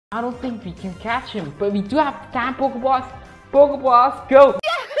I don't think we can catch him, but we do have 10 Pokeballs. Pokeballs, go!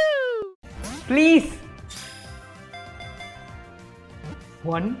 Yahoo! Please!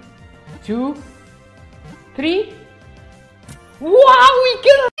 1, 2, 3. Wow, we got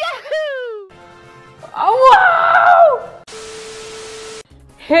it! Yahoo! Oh, wow!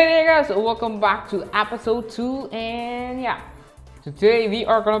 Hey there guys, welcome back to episode 2, and yeah, today we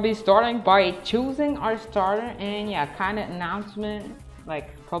are gonna be starting by choosing our starter, and yeah, kind of announcement, like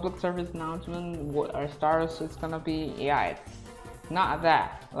public service announcement, what our starters is gonna be. Yeah, it's not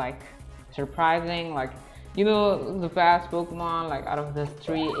that like surprising, like, you know, the best Pokemon like out of this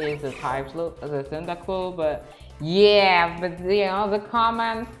 3 is the types look the Cyndaquil, but yeah, but you know, the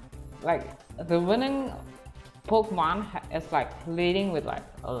comments, like the winning Pokemon is like leading with like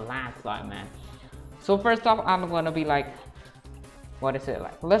a landslide, man. So first off, I'm gonna be like, what is it,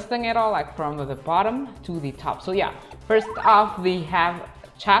 like listing it all like from the bottom to the top. So yeah, first off we have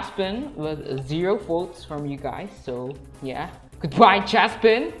Chaspin with 0 votes from you guys, so yeah, goodbye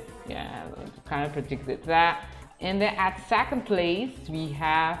Chaspin. Yeah, kind of predicted that. And then at second place we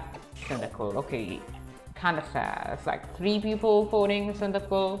have Cyndaquil. Okay, kind of sad. It's like 3 people voting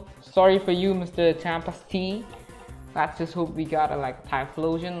Cyndaquil. Sorry for you, Mr. Tampa's T. Let's just hope we got a like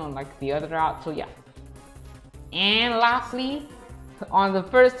Typhlosion on like the other route. So yeah. And lastly, on the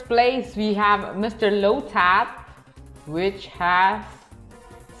first place we have Mr. Lotad, which has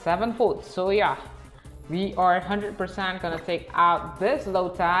 7 votes. So yeah, we are 100% gonna take out this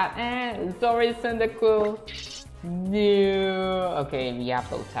Lotad, and sorry Cyndaquil. No. Okay, we have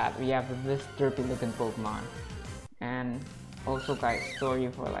Lotad. We have this derpy looking Pokemon. And also guys, sorry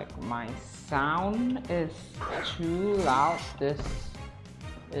for like my sound is too loud. This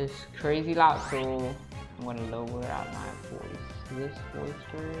is crazy loud, so I'm gonna lower out my voice. This voice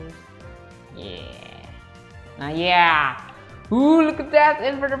first. Yeah. Now yeah. Ooh, look at that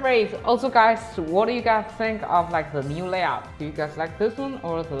interface. Also guys, what do you guys think of like the new layout? Do you guys like this one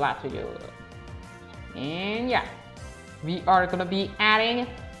or the last video? And yeah, we are gonna be adding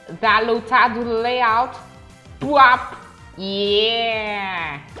that Lotad to the layout. Bwap!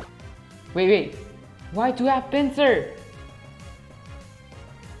 Yeah! Wait, why do I have Pinsir?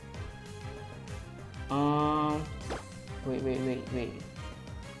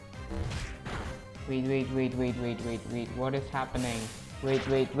 Wait, what is happening?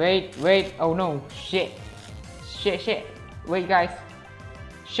 Wait, oh no, shit. Wait guys,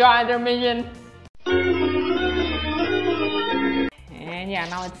 shot intermission. And yeah,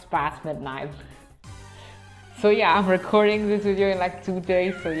 now it's past midnight. So yeah, I'm recording this video in like 2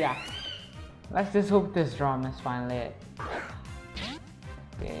 days, so yeah. Let's just hope this drum is finally it.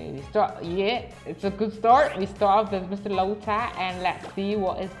 Okay, we start, yeah, it's a good start. We start off with Mr. Lotad, and let's see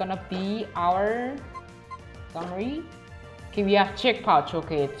what is gonna be our summary. Okay, we have Chick Pouch.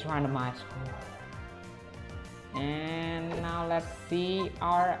 Okay, it's randomized. And now let's see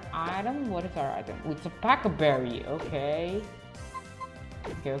our item. What is our item? It's a Pack-a-Berry. Okay,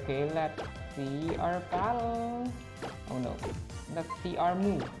 let's see our battle. Oh no, let's see our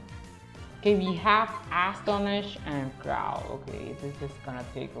move. Okay, we have Astonish and Growl. Okay, this is gonna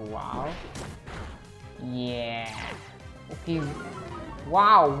take a while. Yeah. Okay.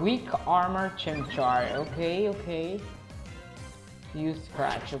 Wow, weak armor Chimchar. Okay. Use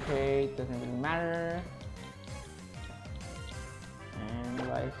Scratch. Okay, doesn't really matter. And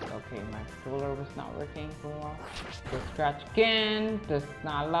like, okay, my controller was not working for a while. Just Scratch again. Does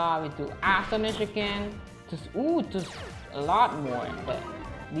not allow me to Astonish again. Just a lot more. But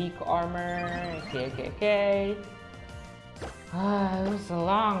weak armor. Okay. It was a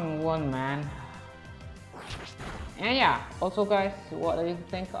long one, man. And yeah, also guys, what do you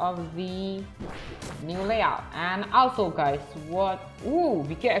think of the new layout? And also guys,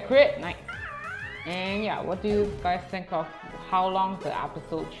 we get a crit, nice. And yeah, what do you guys think of how long the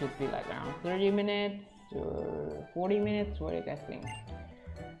episode should be, like around 30 minutes or 40 minutes? What do you guys think?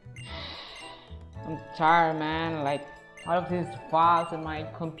 I'm tired, man, like all of these files in my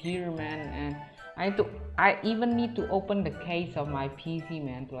computer, man, and I even need to open the case of my PC,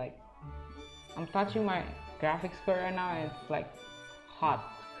 man, to like, I'm touching my graphics card right now, and it's like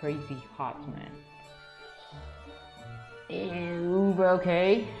hot, crazy hot, man.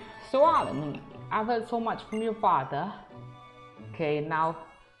 Okay, so Alan, I've heard so much from your father. Okay, now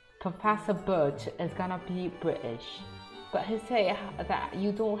Professor Birch is gonna be British, but he said that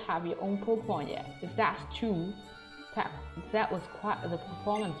you don't have your own Pokemon yet. If that's true, that was quite the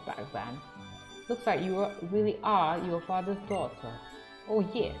performance back then. Looks like you really are your father's daughter. Oh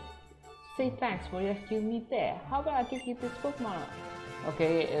yes. Say thanks for rescuing me there. How about I give you this Pokemon?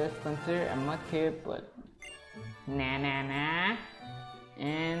 Okay, it's considered a mudkip, but nah.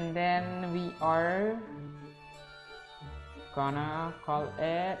 And and then we are gonna call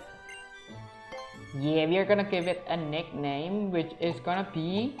it, yeah, we are gonna give it a nickname, which is gonna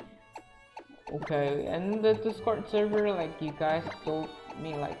be, okay, and the Discord server, like you guys told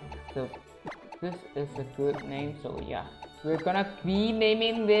me, like this is a good name, so yeah, we're gonna be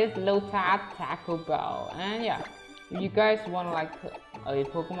naming this Lotad Taco Bell. And yeah, if you guys want like a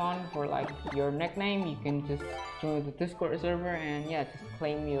Pokemon for like your nickname, you can just join the Discord server and yeah, just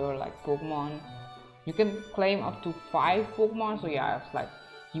claim your like Pokemon. You can claim up to 5 Pokemon, so yeah, it's like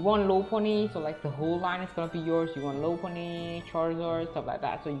you want Lopunny, so like the whole line is gonna be yours. You want Lopunny, Charizard, stuff like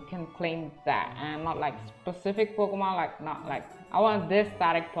that, so you can claim that, and not like specific Pokemon, like not like I want this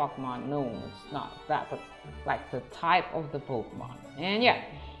static Pokemon. No, it's not that, but like the type of the Pokemon. And yeah,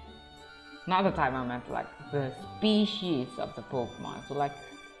 not the type, I meant like the species of the Pokemon, so like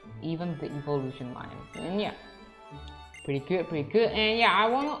even the evolution line. And yeah, pretty good, pretty good. And yeah, I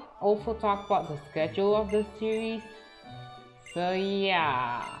want to also talk about the schedule of this series. So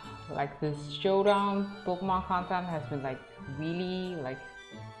yeah, like this showdown Pokemon content has been like really like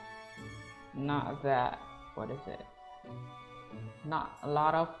not that, what is it, not a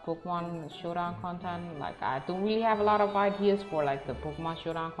lot of Pokemon showdown content. Like I don't really have a lot of ideas for like the Pokemon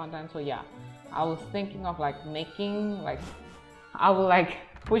showdown content, so yeah, I was thinking of like making like, I will like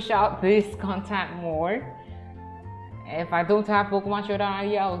push out this content more. If I don't have Pokemon showdown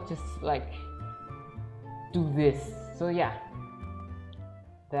idea, I'll just like do this. So yeah,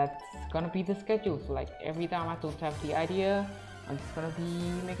 that's gonna be the schedule. So like every time I don't have the idea, I'm just gonna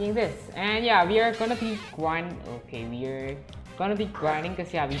be making this. And yeah, we are gonna be grinding. Okay, we are gonna be grinding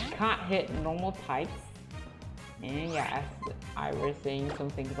because yeah, we can't hit normal types. And yeah, as I was saying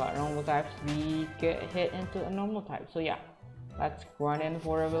something about normal types, we get hit into a normal type. So yeah, let's grind in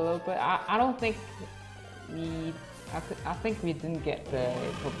for a little bit. I don't think we, I think we didn't get the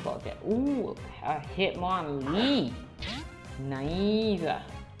Pokeball yet. Ooh, a Hitmonlee. Nice.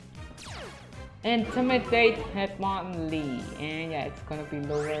 Intimidate Hitmonlee. And yeah, it's gonna be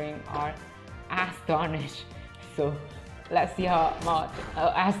lowering our Astonish. So let's see how much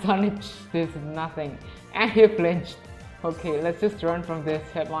Astonish does nothing. And he flinched. Okay, let's just run from this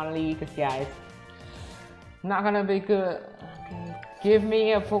Hitmonlee because yeah, it's not gonna be good. Okay. Give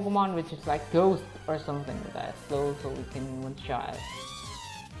me a Pokemon which is like Ghost or something like that, slow, so we can one shot.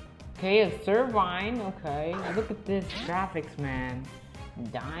 Okay, a Servine. Okay, look at this graphics, man.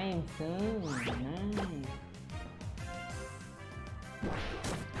 Dying soon. Nice.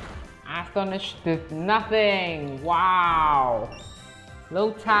 Astonish did nothing. Wow.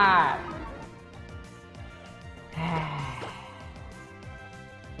 Lotad.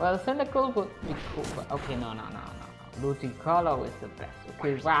 Well, Cynical would be cool, but okay, no. Ludicolo is the best.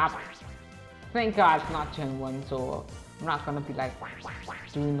 Okay, Rap. Thank God it's not turn 1, so I'm not gonna be like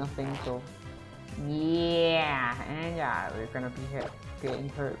doing nothing. So yeah, and yeah, we're gonna be getting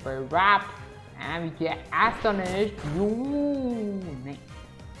hurt by Rap, and we get Astonished. Ooh, nice.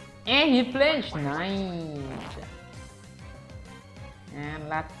 And he flinched. Nice. And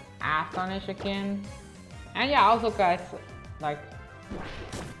let's Astonish again. And yeah, also guys, like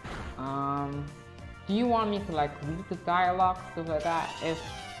do you want me to like read the dialogue, stuff like that? If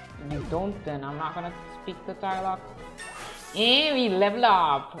you don't, then I'm not gonna speak the dialogue. And we level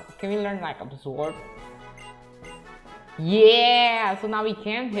up. Can we learn like Absorb? Yeah, so now we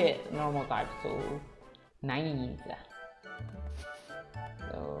can hit normal types, so nice.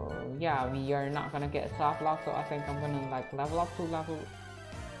 So yeah, we are not gonna get soft lock, so I think I'm gonna like level up to level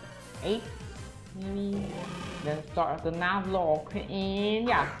 8 maybe, then start the Nuzlocke. And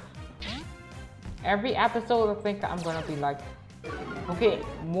yeah, every episode I think I'm gonna be like, okay,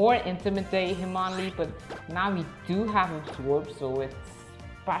 more intimidate Hitmonlee, but now we do have Absorb, so it's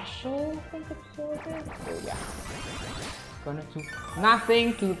special, I think Absorb is. So yeah, gonna do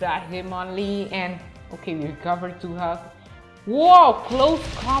nothing to that Hitmonlee. And okay, we recovered 2 health. Whoa, close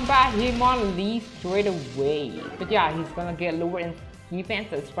combat Hitmonlee straight away. But yeah, he's gonna get lower in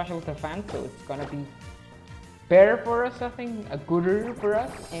defense and special defense, so it's gonna be better for us, I think, a gooder for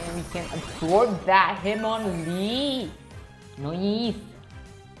us, and we can absorb that Hitmonlee. Nice.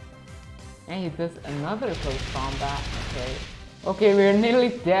 And he does another close combat. Okay, we're nearly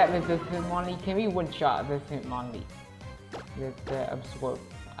dead with this Hitmonlee. Can we one shot this Hitmonlee with the absorb?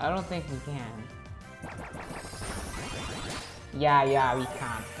 I don't think we can. Yeah, we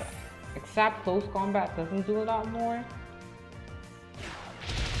can't. Except close combat doesn't do a lot more.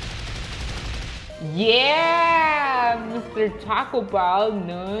 Yeah, Mr. Taco Bell,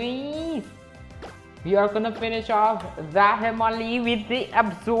 nice. We are gonna finish off that Hitmonlee with the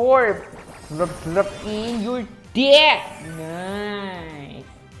absorb. Slurp, slurp, and you're dead. Nice.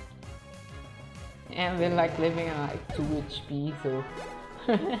 And we're like living on like 2 HP, so.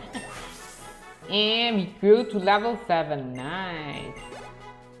 And we grew to level 7, nice.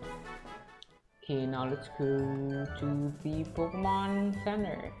 Okay, now let's go to the Pokemon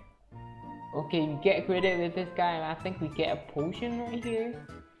Center. Okay, we get greeted with this guy, and I think we get a potion right here.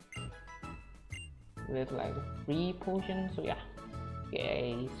 With like a free potion, so yeah. Get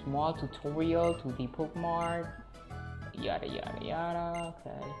a small tutorial to the Pokemon. Yada yada yada,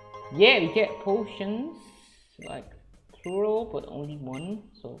 okay. Yeah, we get potions, like plural, but only one,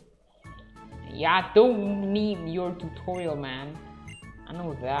 so. Yeah, I don't need your tutorial, man. I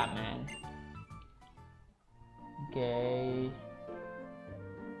know that, man. Okay.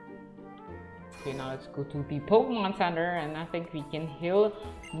 Okay, now let's go to the Pokemon Center, and I think we can heal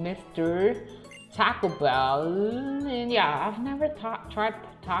Mr. Taco Bell. And yeah, I've never tried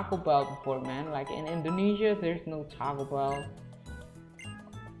Taco Bell before, man. Like in Indonesia, there's no Taco Bell.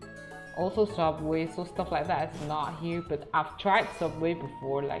 Also Subway, so stuff like that is not here, but I've tried Subway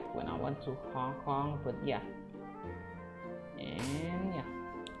before, like when I went to Hong Kong, but yeah. And yeah.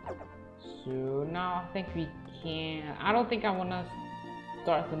 So now I think we can, I don't think I wanna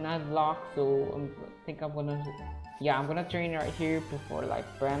start the Nuzlocke, so I think I'm gonna, yeah, I'm gonna train right here before like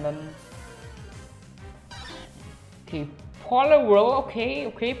Brandon. Okay, Polar World, okay,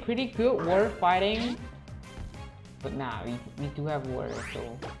 pretty good water fighting. But nah, we do have water,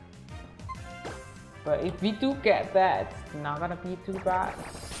 so. But if we do get that, it's not gonna be too bad.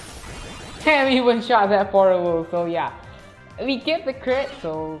 And we one shot that Polar World, so yeah. We get the crit,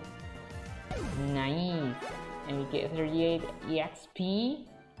 so nice. And we get 38 EXP.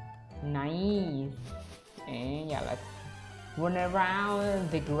 Nice. And yeah, let's run around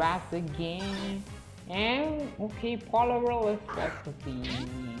the grass again. And okay, Polar World is like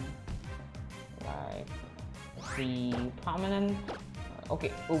the prominent.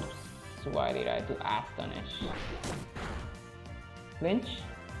 Okay, oops. So why did I do Astonish? Flinch?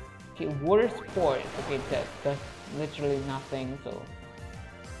 Okay, Water Sport. Okay, that's literally nothing, so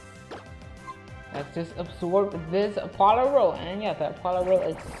let's just absorb this Polar Roll, and yeah, that Polar Roll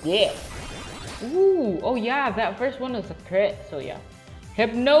is dead. Ooh, oh yeah, that first one is a crit, so yeah.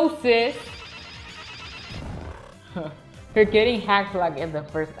 Hypnosis! You're getting hacked like in the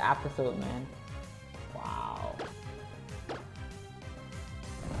first episode, man. Wow.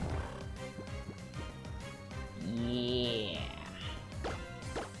 Yeah.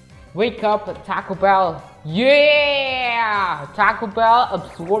 Wake up, Taco Bell. Yeah! Taco Bell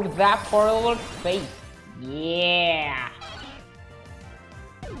absorbs that Polar face. Yeah!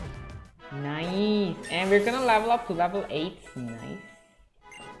 Nice. And we're gonna level up to level 8. Nice.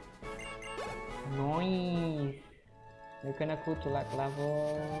 Nice. We're gonna go to like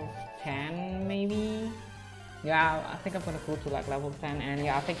level 10 maybe. Yeah, I think I'm gonna go to like level 10, and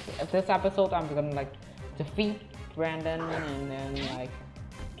yeah, I think this episode I'm gonna like defeat Brandon and then like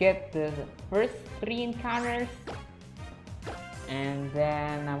get the first 3 encounters, and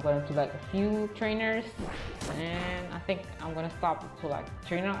then I'm gonna do like a few trainers, and I think I'm gonna stop to like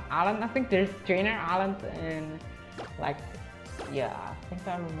Trainer Island. I think there's Trainer Island and like, yeah, I think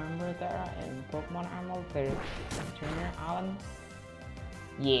I remember there in Pokemon Emerald there's Trainer Island.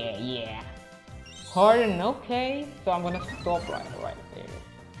 Yeah. Harden, okay, so I'm gonna stop right there.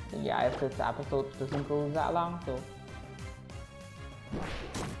 So yeah, if this episode doesn't go that long, so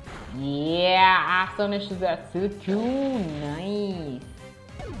yeah, Astonish is that so cool, nice.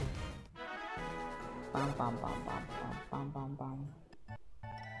 Bam.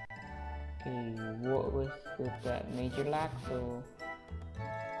 Okay, what was that major lag? So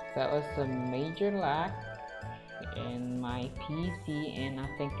that was a major lag in my PC, and I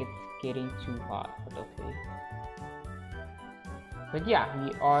think it's getting too hot, but okay. But yeah,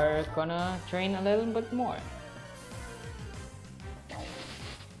 we are gonna train a little bit more.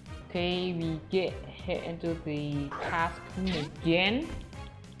 Okay, we get hit into the Cascoon again.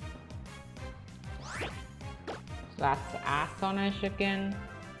 So that's Astonish again.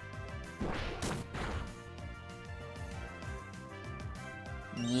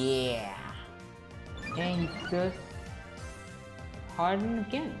 Yeah. And he does Harden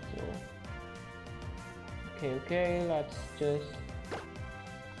again, so okay, let's just,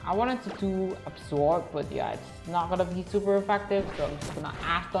 I wanted to do Absorb, but yeah, it's not gonna be super effective, so I'm just gonna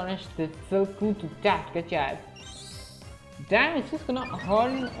Astonish the Silcoon to death. Good job. Damn, it's just gonna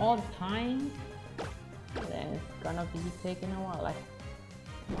harden all the time. Then it's gonna be taking a while. Like,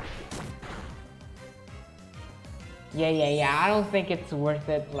 yeah, I don't think it's worth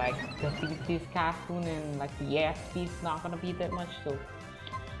it. Like, defeat this Cascoon and like the EXP is not gonna be that much, so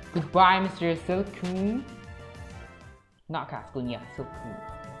goodbye, Mr. Silcoon. Not Cascoon, yeah, Silcoon.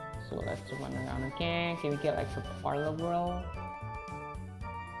 So let's run around again. Can we get like the parlor world?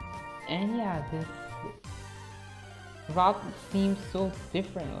 And yeah, this route seems so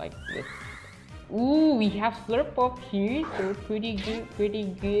different. Like this. Ooh, we have Slurp up here. So pretty good, pretty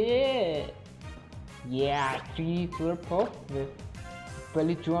good. Yeah, 3 Slurp up with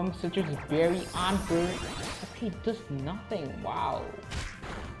belly drum such as berry on bird. Okay, it does nothing. Wow.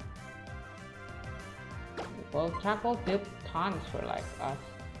 Well, tackle did tons for like us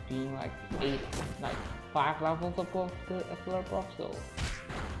being like 5 levels above the Slurpuff, so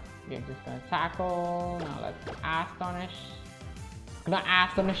we're just gonna tackle. Now let's astonish. Gonna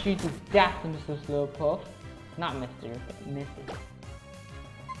astonish you to death, Mr. Slurpuff. Not Mr. but Mrs.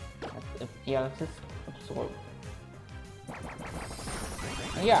 Yeah, let's just absorb.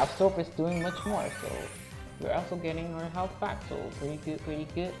 And yeah, absorb is doing much more, so we're also getting our health back, so pretty good, pretty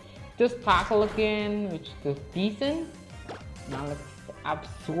good. Just tackle again, which is decent. Now let's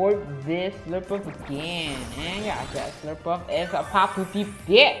absorb this Slurpuff again. And yeah, that Slurpuff is a Papupi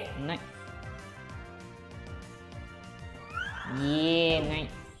dead. Nice. Yeah, nice.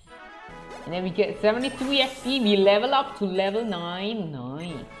 And then we get 72 XP. We level up to level 9.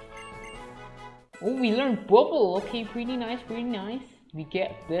 Nice. Oh, we learned Bubble. Okay, pretty nice, pretty nice. We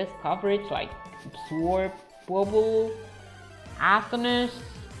get this coverage like absorb, Bubble, Astonish.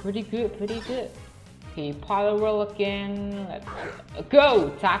 Pretty good, pretty good. Okay, Power Roll again. Let's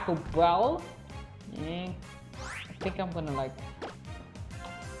go! Taco Bell. And I think I'm gonna like.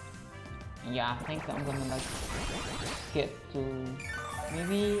 Yeah, I think I'm gonna like get to.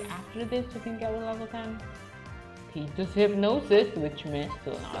 Maybe after this we can get a level 10. Okay, just Hypnosis, which missed.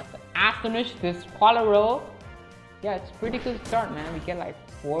 So now let's Astonish this Power Roll. Yeah, it's pretty good start, man. We get like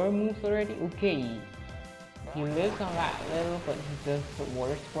 4 moves already. Okay. He lives on that little, but he does the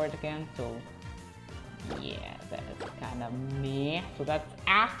worst for it again, so yeah, that is kind of meh. So that's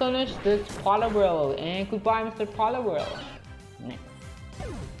Astonish this Poliwhirl, and goodbye, Mr. Poliwhirl. Next.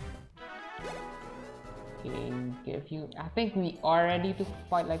 Okay, give you. I think we are ready to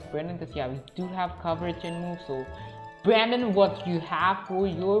fight like Brandon, because yeah, we do have coverage and moves. So, Brandon, what you have for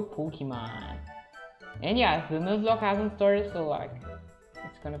your Pokemon? And yeah, the Nuzlocke hasn't started, so like,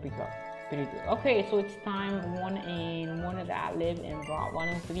 it's gonna be tough. Pretty good. Okay, so it's time 1 and 1 that live in Route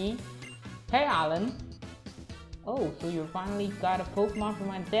 103. Hey Alan. Oh, so you finally got a Pokemon from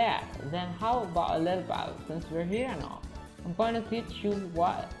my dad. Then how about a little battle since we're here and all? I'm going to teach you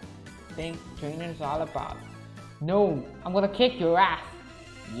what I think training is all about. No, I'm gonna kick your ass.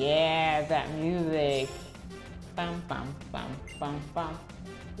 Yeah, that music. Bam bam bam bam bam.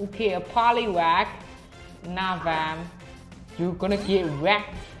 Okay, a Poliwag. Nah, fam. You're gonna get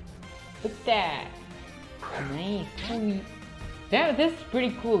wrecked. Look at that. Nice. Damn, this is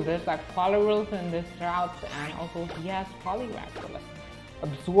pretty cool. There's like Poliwhirls in this route, and also he has Poliwag. So like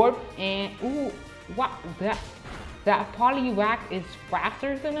absorb and ooh, what that Poliwag is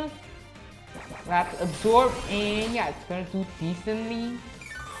faster than us. That's absorb and yeah, it's gonna do decently.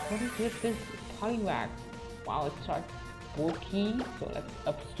 What is this Poliwag? Wow, it's like bulky. So let's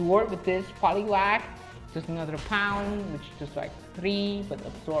absorb with this Poliwag. Just another pound, which is just like 3, but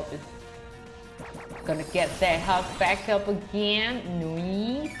absorb is gonna get that health back up again.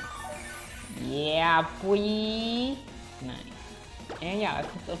 Nice. Yeah, boy. Nice. And yeah,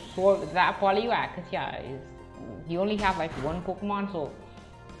 let's just absorb that Poliwag, cause yeah, he only have like 1 Pokemon, so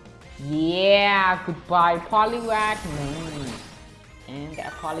yeah, goodbye Poliwag. Nice. And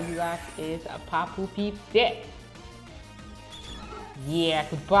that Poliwag is a Papu Peep dead. Yeah,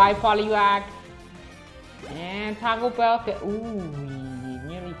 goodbye Poliwag. And Taco Bell, ooh, we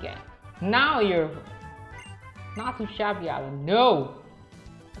nearly get. Now you're not too shabby, Alan. No!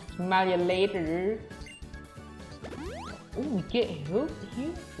 Smell you later. Oh, we get healed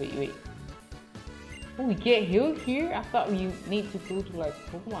here? Wait. Oh, we get healed here? I thought you need to go to like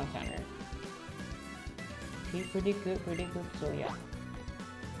Pokemon Center. Okay, pretty good. So yeah.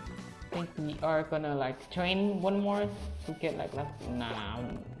 I think we are gonna like train 1 more to get like level. Nah,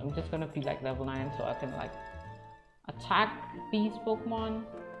 I'm just gonna be like level 9 so I can like attack these Pokemon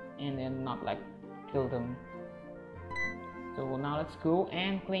and then not like kill them. So now let's go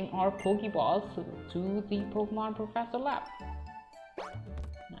and claim our Pokeballs to the Pokemon Professor Lab.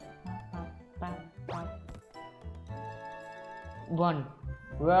 Run!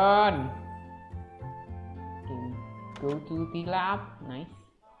 Okay, go to the lab. Nice.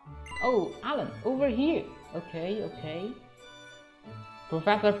 Oh, Alan, over here. Okay.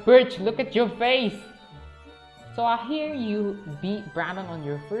 Professor Birch, look at your face. So I hear you beat Brandon on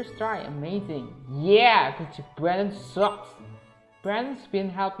your first try. Amazing. Yeah, because Brandon sucks. Brandon's been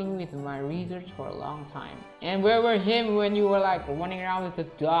helping me with my research for a long time. And where were him when you were like running around with the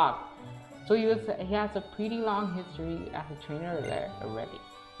dog? So he has a pretty long history as a trainer there already.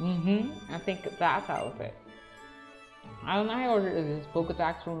 I think that's out of it. I ordered this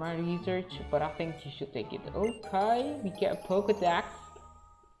Pokedex for my research, but I think you should take it. Okay, we get a Pokedex.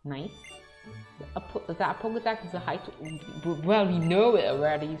 Nice. That Pokedex is a high. Well, we know it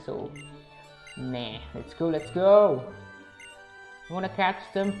already, so nah. Let's go. I wanna catch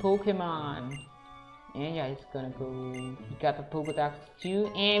some Pokemon. And yeah, he's gonna go. He got the Pokedex too,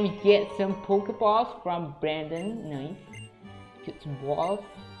 and we get some Pokeballs from Brandon. Nice. Get some balls.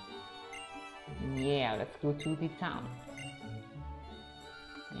 Yeah, let's go to the town.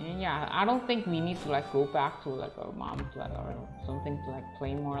 And yeah, I don't think we need to like go back to like our mom's like or something to like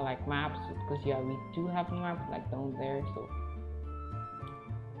play more like maps, because yeah, we do have maps like down there. So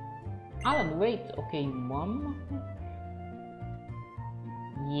Alan, wait, okay, mom.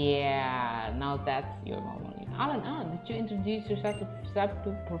 Yeah, now that's your mom. Alan, did you introduce yourself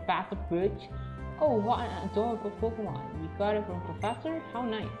to Professor Bridge? Oh, what an adorable Pokemon! You got it from Professor? How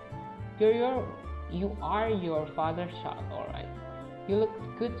nice! You are your father's child, alright. You look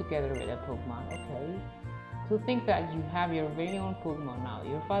good together with a Pokemon, okay? To think that you have your very own Pokemon now,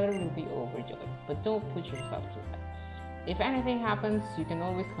 your father will be overjoyed. But don't put yourself through that. If anything happens, you can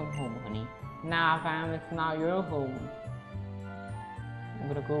always come home, honey. Nah, fam, it's not your home. I'm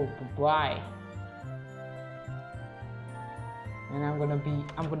gonna go, bye. And I'm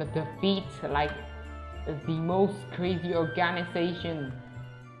gonna defeat like the most crazy organization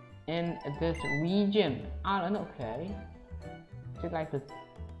in this region. Alan, okay. Is it like the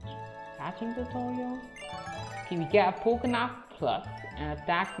catching tutorial? Okay, we get a Pokénav Plus and a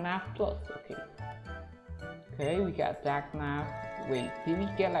Darknav Plus. Okay, we got Darknav. Wait, did we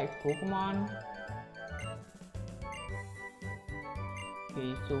get like Pokemon?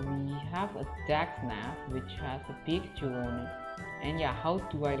 Okay, so we have a Darknav which has a Pikachu on it. And yeah, how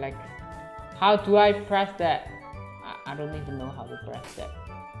do I press that? I don't even know how to press that.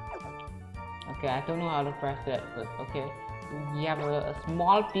 Okay, I don't know how to press that, but okay. We have a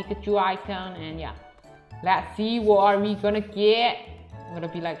small Pikachu icon, and yeah. Let's see what are we gonna get. I'm gonna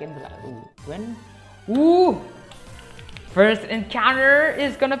be like in the first encounter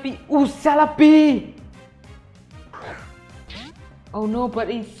is gonna be Celebi. Oh no, but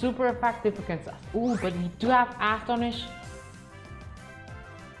he's super effective against us. But we do have Astonish.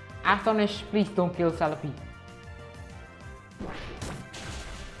 Astonish, please don't kill Celebi.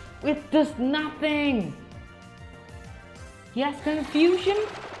 It does nothing. He has confusion.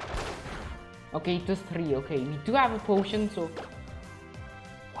 Okay, it does 3. Okay, we do have a potion, so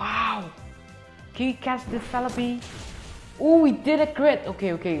wow. Can you catch this Celebi? We did a crit.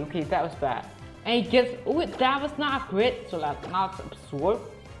 Okay, that was bad. And he gets that was not a crit, so like now it's absorb.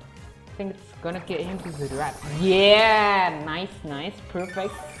 I think it's gonna get him to the rat. Yeah, nice,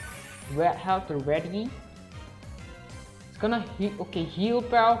 perfect. Red health already. It's gonna heal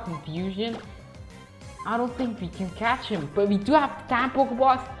power, confusion. I don't think we can catch him, but we do have 10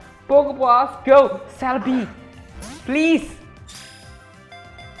 Pokeballs. Pokeballs, go! Celebi, please!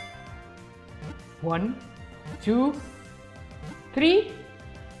 1, 2, 3.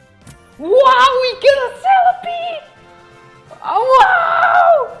 Wow, we get a Celebi! Oh,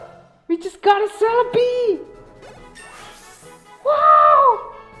 wow! We just got a Celebi!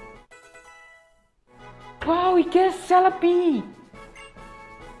 Wow! Wow, we get a Celebi!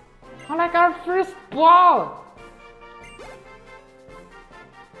 I like our first ball!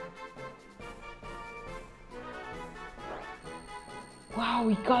 Wow,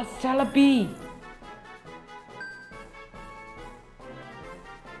 we got Celebi!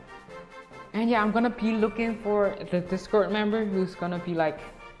 And yeah, I'm gonna be looking for the Discord member who's gonna be like,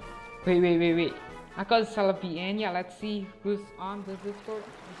 wait. I got Celebi, and yeah, let's see who's on the Discord.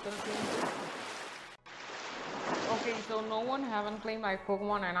 Okay, so no one haven't claimed like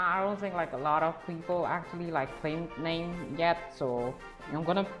Pokemon, and I don't think like a lot of people actually like claim name yet. So I'm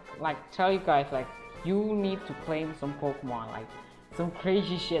gonna like tell you guys like you need to claim some Pokemon, like some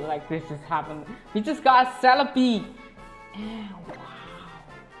crazy shit like this has happened. We just got Celebi, and wow.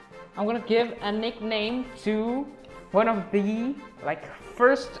 I'm gonna give a nickname to one of the like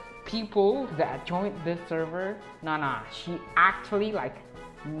first people that joined this server. She actually like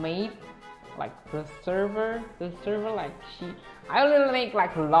made like the server like I only make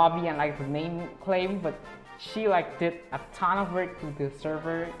like lobby and like the name claim, but she like did a ton of work to the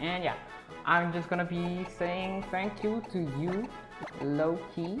server. And yeah, I'm just gonna be saying thank you to you,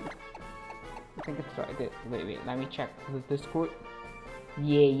 Loki. I think it's right. Wait, let me check the Discord.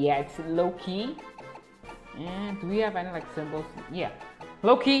 Yeah, it's Loki. And do we have any like symbols? Yeah.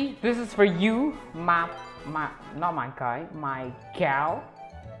 Loki, this is for you, not my guy, my gal.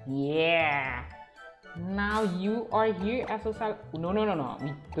 Yeah. Now you are here as a no.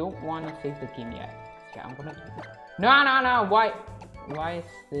 We don't want to save the game yet. Yeah, I'm gonna. No. Why is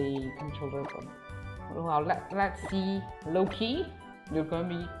the controller from? Well, let's see. Loki, you're gonna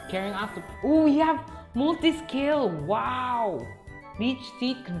be carrying out the. Oh, we have multi-skill. Wow. Leech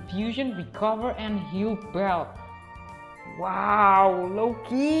Seed, Confusion, Recover, and Heal Belt. Wow,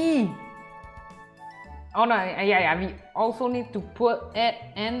 Loki. Oh no, yeah. We also need to put it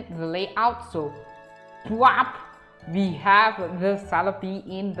in the layout. So, swap. We have the Salapi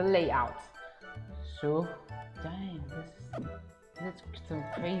in the layout. So, damn, this is some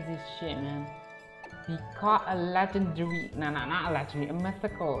crazy shit, man. We caught a legendary. Nah, not a legendary, a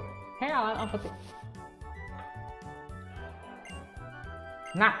mythical. Hey, I'll put it.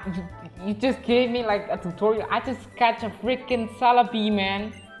 Nah, you just gave me like a tutorial. I just catch a freaking Salapi,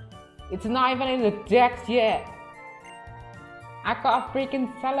 man. It's not even in the dex yet. I got a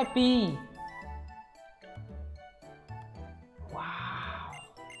freaking Salapi. Wow.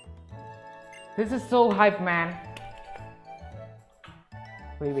 This is so hype, man.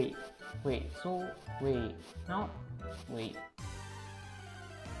 Wait. So, wait. No. Wait.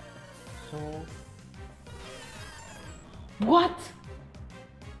 So. What?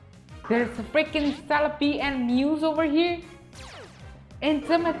 There's a freaking Salapi and Muse over here?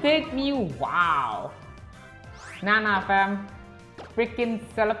 Intimidate Mew, wow. Nah, fam. Freaking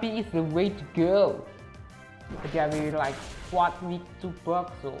Salapi is the way to go. But yeah, we're like week 2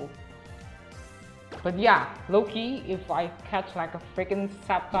 bucks, so. But yeah, Loki, if I catch like a freaking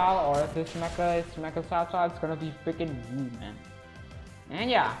Sapphire or this mecha Sapphire, it's gonna be freaking you, man. And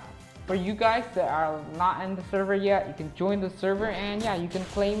yeah. For you guys that are not in the server yet, you can join the server and yeah, you can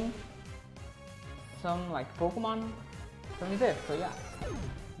claim some like Pokemon from this. So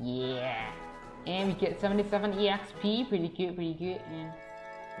yeah, and we get 77 EXP, pretty good. And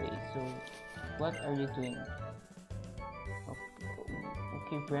wait, so what are you doing?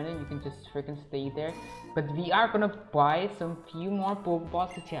 Okay, Brandon, you can just freaking stay there. But we are gonna buy some few more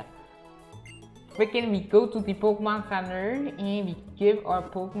Pokeballs. Yeah, freaking we go to the Pokemon Center and we give our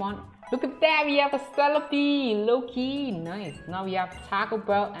Pokemon. Look at that, we have a Salapi, Loki, nice. Now we have Taco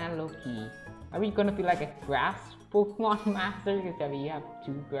Bell and Loki. Are we gonna be like a grass Pokemon master? Because yeah, we have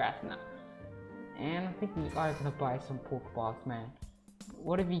 2 grass now. And I think we are gonna buy some Pokeballs, man.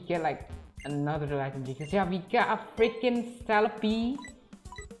 What if we get like another legendary? Because yeah, we got a freaking Salapi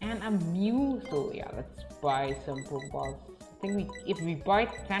and a Mew. So yeah, let's buy some Pokeballs. I think if we buy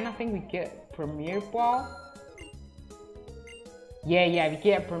 10, I think we get Premier Ball. Yeah, we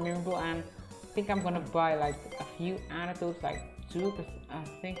get a Premier Ball, and I think I'm gonna buy like a few antidotes, like 2, because I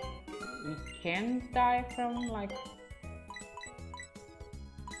think we can die from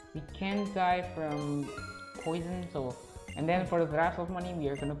poison. So, and then for the rest of money, we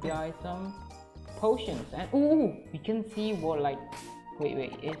are gonna buy some potions. And ooh, we can see what like.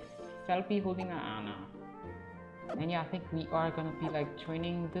 Wait, is Salapi holding a Anna? And yeah, I think we are gonna be like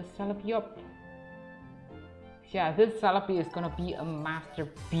training this Salapi up. Yeah, this Salapi is gonna be a master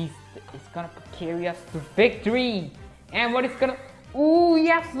beast. It's gonna carry us to victory. And what is gonna... Ooh,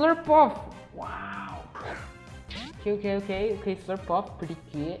 yeah, Slurp Off. Wow. Okay, Slurp Off, pretty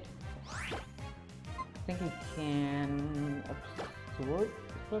good. I think we can absorb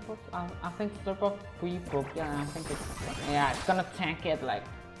Slurp Off. I think Slurp Off pretty broke. Yeah, I think it's gonna tank it like...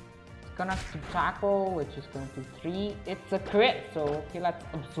 It's gonna do tackle, which is gonna do 3. It's a crit, so okay, let's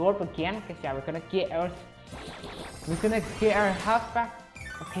absorb again. Cause yeah, we're gonna get our health back.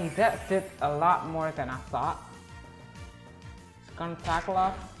 Okay, that did a lot more than I thought. It's gonna tackle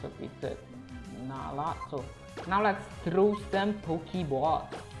us, so we did not a lot. So now let's throw some Pokeballs.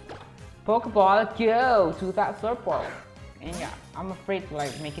 Pokeball, go to that circle. And yeah, I'm afraid to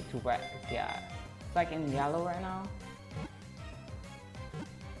like make it too wet. Yeah, it's like in yellow right now.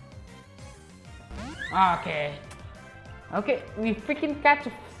 Okay, we freaking catch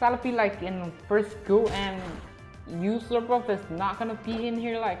a Salapi like in first go, and use Slurp Off is not gonna be in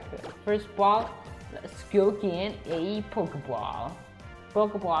here like first ball. Let's go again, a Pokeball.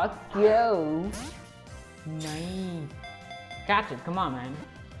 Pokeball, go! Nice. Catch it, come on, man.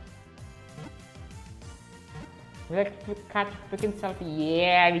 Let's catch a freaking Salapi.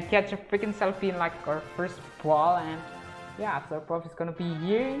 Yeah, we catch a freaking Salapi in like our first ball, and yeah, Slurp Off is gonna be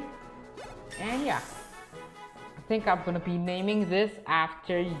here. And yeah, I think I'm gonna be naming this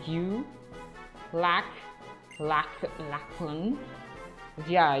after you, Lachlan.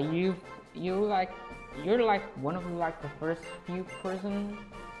 Yeah, you're like one of the first few person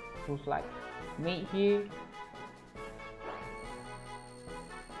who's like mate here.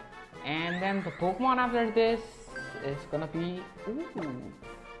 And then the Pokemon after this is gonna be,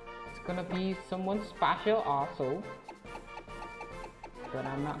 it's gonna be someone special also. But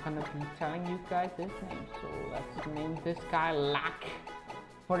I'm not gonna be telling you guys his name, so let's name this guy Lack.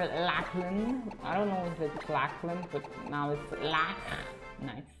 For the Lachlan. I don't know if it's Lachlan, but now it's Lack.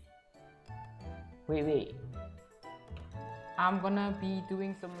 Nice. Wait. I'm gonna be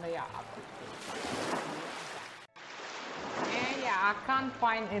doing some layout updates. And yeah, I can't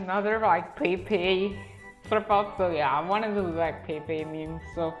find another like Pepe slurp up, so yeah, I wanted to do like Pepe meme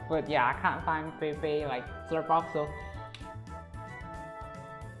stuff, but yeah, I can't find Pepe like slurp up, so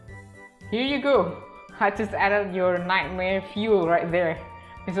here you go. I just added your nightmare fuel right there,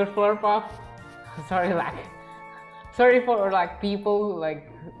 Mr. Slurpuff. Sorry, like, sorry for like people like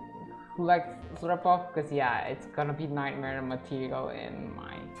who like Slurpuff, because yeah, it's gonna be nightmare material in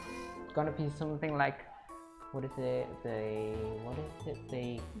my. It's gonna be something like, what is it?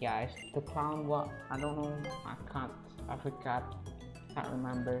 Yeah, it's the clown. What? I don't know. I forgot. Can't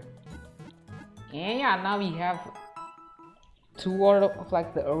remember. And yeah, now we have two of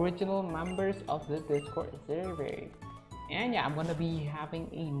like the original members of the Discord server. And yeah, I'm gonna be having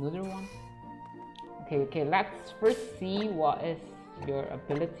another one. Okay, let's first see what is your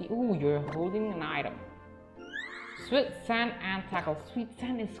ability. Ooh, you're holding an item. Sweet Sand and Tackle. Sweet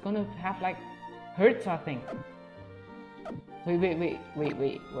Sand is gonna have like hurts, I think. Wait,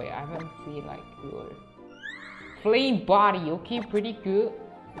 I haven't seen like your Flame Body. Okay, pretty good.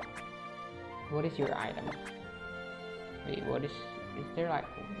 What is your item? Wait, what is there like,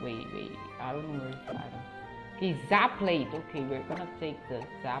 wait, I don't know where's the item. Okay, Zap Plate. Okay, we're gonna take the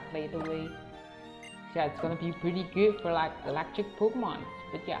Zap Plate away. Yeah, it's gonna be pretty good for like electric Pokemon.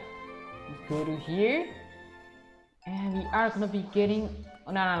 But yeah, let's go to here. And we are gonna be getting,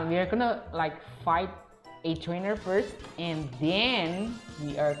 no, we are gonna like fight a trainer first. And then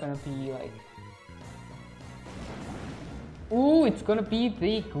we are gonna be like, ooh, it's gonna be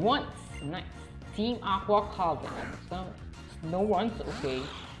the Grunts. Nice. Team Aqua Calvin. So, no runs, okay.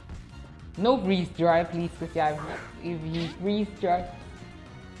 No freeze dry, please, because yeah, if you freeze dry,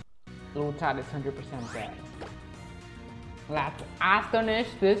 Lotad is 100% dead. Let's astonish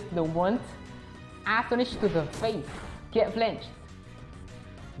the ones. Astonish to the face. Get flinched.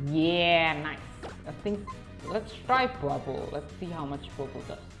 Yeah, nice. I think, let's try Bubble. Let's see how much Bubble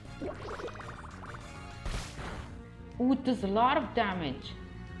does. Ooh, it does a lot of damage.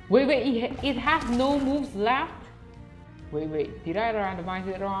 Wait, it has no moves left? Wait, did I randomize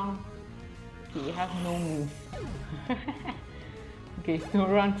it wrong? Okay, it has no moves. Okay,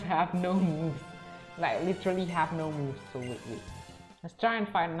 Snoruns have no moves. Like, literally have no moves, so wait. Let's try and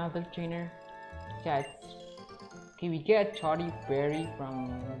find another trainer. Yeah, it's... Okay, we get a Chotty Berry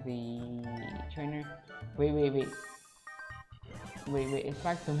from the trainer. Wait, it's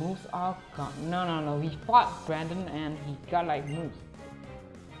like the moves are gone. No, we fought Brandon and he got like moves.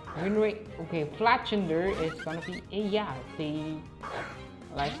 Wait, okay, Flatchinder is gonna be the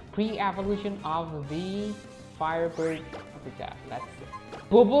like pre-evolution of the Firebird. Okay, yeah, let's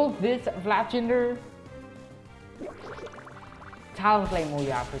bubble this Flatchinder. Talonflame, oh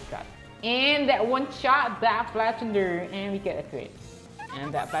yeah, I forgot. And that one shot that Flatchinder and we get a crit.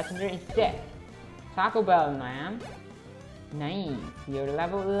 And that Flatchinder is dead. Taco Bell, man. Nice. You're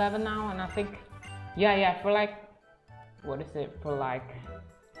level 11 now, and I think yeah, for like, what is it, for like,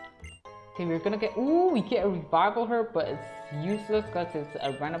 okay, we're gonna get, ooh, we get a revival her, but it's useless because it's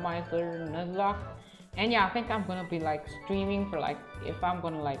a randomizer Nuzlocke. And yeah, I think I'm gonna be like streaming for like, if I'm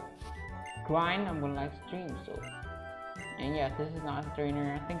gonna like grind, I'm gonna like stream, so. And yeah, this is not a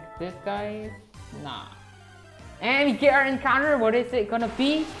trainer. I think this guy is, nah. And we get our encounter. What is it gonna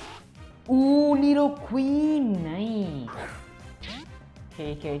be? Ooh, Little Queen, nice.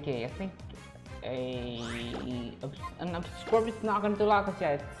 Okay, I think an Absorb is not gonna do a lot because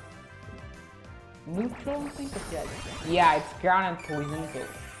yeah, it's neutral, I think. Yeah, it's ground and poison, so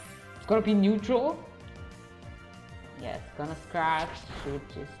it's gonna be neutral. Yeah, it's gonna scratch,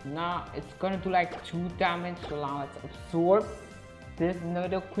 which is not, it's gonna do like 2 damage, so now let's absorb this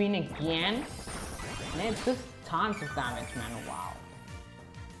Little Queen again. And it does tons of damage, man, wow.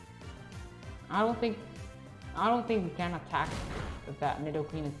 I don't think we can attack that Little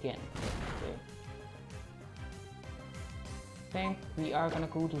Queen again. Okay. I think we are gonna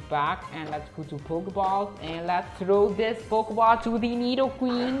go to back and let's go to Pokeballs and let's throw this Pokeball to the Nido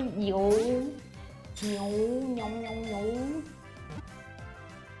Queen. Yo.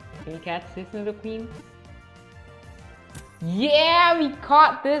 Can we catch this Nido Queen? Yeah, we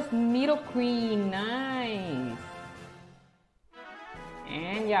caught this Nido Queen. Nice.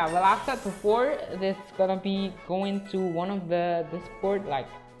 And yeah, well, I've said before, this is gonna be going to one of the Discord like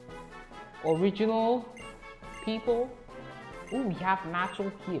original people. Ooh, we have natural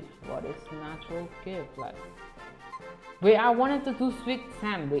gift. What is natural gift? Like, wait, I wanted to do sweet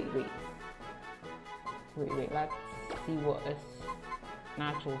sand. Wait, let's see what is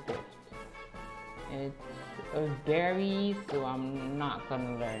natural gift. It's a berry, so I'm not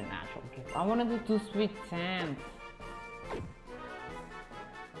gonna learn natural gift. I wanted to do sweet sand.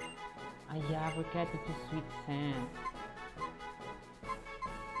 Yeah, I forgot to do sweet sand.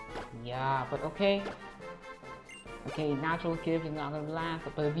 Yeah, but okay. Okay, natural gift is not gonna last,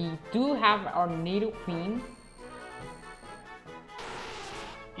 but we do have our native queen.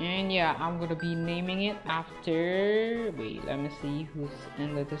 And yeah, I'm gonna be naming it after... Wait, let me see who's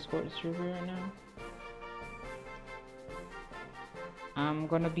in the Discord server right now. I'm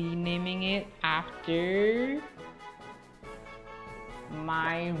gonna be naming it after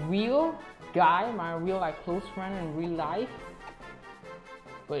my real guy, my real like close friend in real life.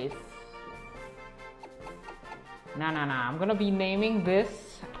 But it's... Nah. I'm gonna be naming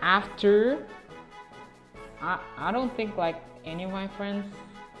this after... I don't think like any of my friends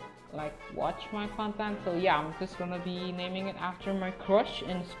like watch my content, so yeah, I'm just gonna be naming it after my crush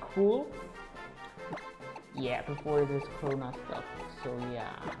in school. Yeah, before this corona stuff. So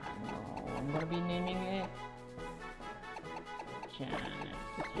yeah, no, I'm gonna be naming it Janice.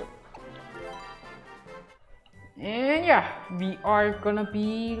 Yep. And yeah, we are gonna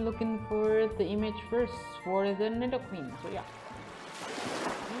be looking for the image first for the Nido Queen. So yeah.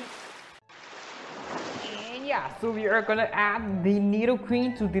 And yeah, so we are gonna add the Nido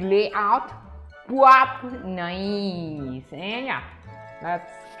Queen to the layout. Whop! Nice. And yeah,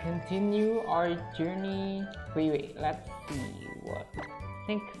 let's continue our journey. Wait, let's see what I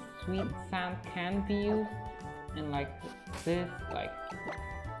think sweet sand can be used in like this, like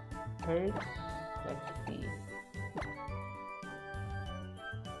hurts. Let's see.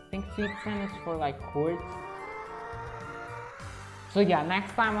 I think sweet sand is for like quartz. So yeah,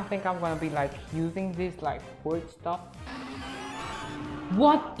 next time I think I'm gonna be like using this like quartz stuff.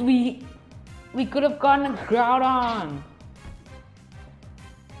 What we could have gotten a Groudon.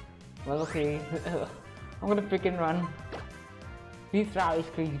 Well, okay, I'm gonna freaking run. This route is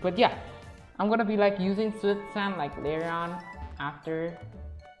crazy, but yeah, I'm gonna be like using sweet sand like later on after.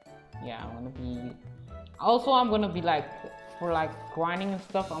 Yeah, I'm gonna be. Also, I'm gonna be like for like grinding and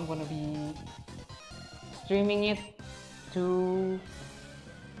stuff. I'm gonna be streaming it to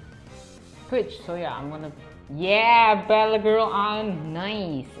Twitch. So yeah, I'm gonna. Yeah, Bella Girl on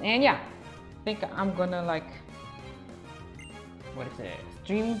nice, and yeah, I think I'm gonna like. What is it?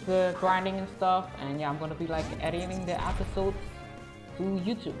 Stream the grinding and stuff, and yeah, I'm gonna be like editing the episodes to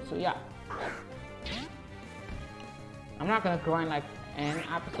YouTube. So yeah, I'm not gonna grind like an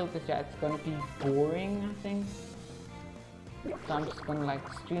episode because yeah, it's gonna be boring, I think. So I'm just gonna like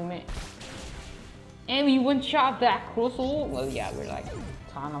stream it. And we one shot that Crustle. Well, yeah, we're like a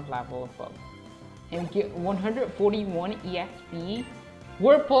ton of level above, and we get 141 EXP.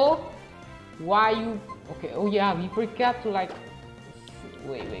 Whirlpool, why you? Okay. Oh yeah, we forgot to like.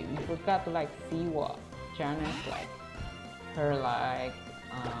 Wait, we forgot to like see what Janice like her like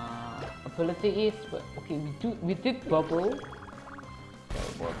ability is, but okay, we did bubble.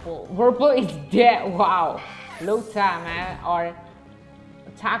 So Whirlpool is dead. Wow, Lotad, man, or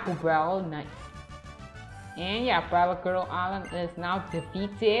Taco Bell, nice. And yeah, Bella Girl Island is now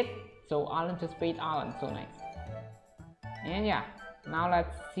defeated, so Island just beat Island, so nice. And yeah, now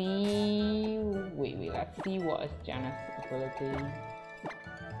let's see. Wait, let's see what is Janice's ability.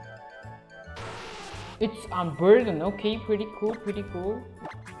 It's Unburden, okay, pretty cool.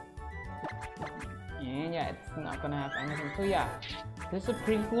 And yeah, it's not gonna have anything, so yeah, this is a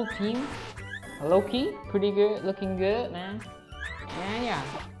pretty cool team. Loki, pretty good, looking good, man. And yeah,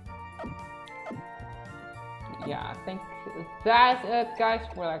 I think that's it, guys,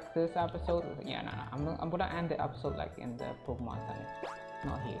 for like this episode. Yeah, no, I'm gonna end the episode like in the Pokemon Center,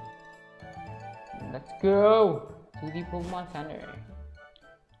 not here. Let's go to the Pokemon Center.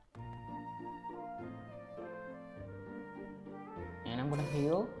 And I'm gonna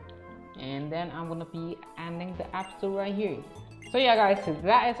heal, and then I'm gonna be ending the episode right here. So yeah, guys, so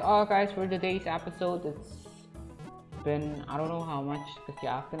that is all, guys, for today's episode. It's been, I don't know how much, because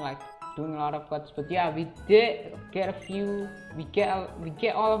yeah, I've been like doing a lot of cuts, but yeah, we did get a few. We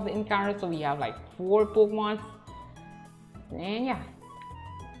get all of the encounters, so we have like 4 Pokemons. And yeah,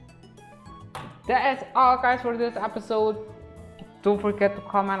 that is all, guys, for this episode. Don't forget to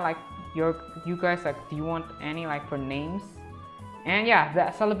comment like you guys like, do you want any like for names? And yeah,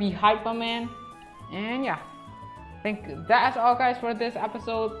 that's gonna be Hyper Man. And yeah, I think that's all, guys, for this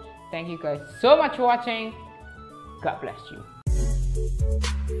episode. Thank you guys so much for watching. God bless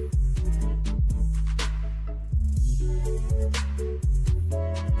you.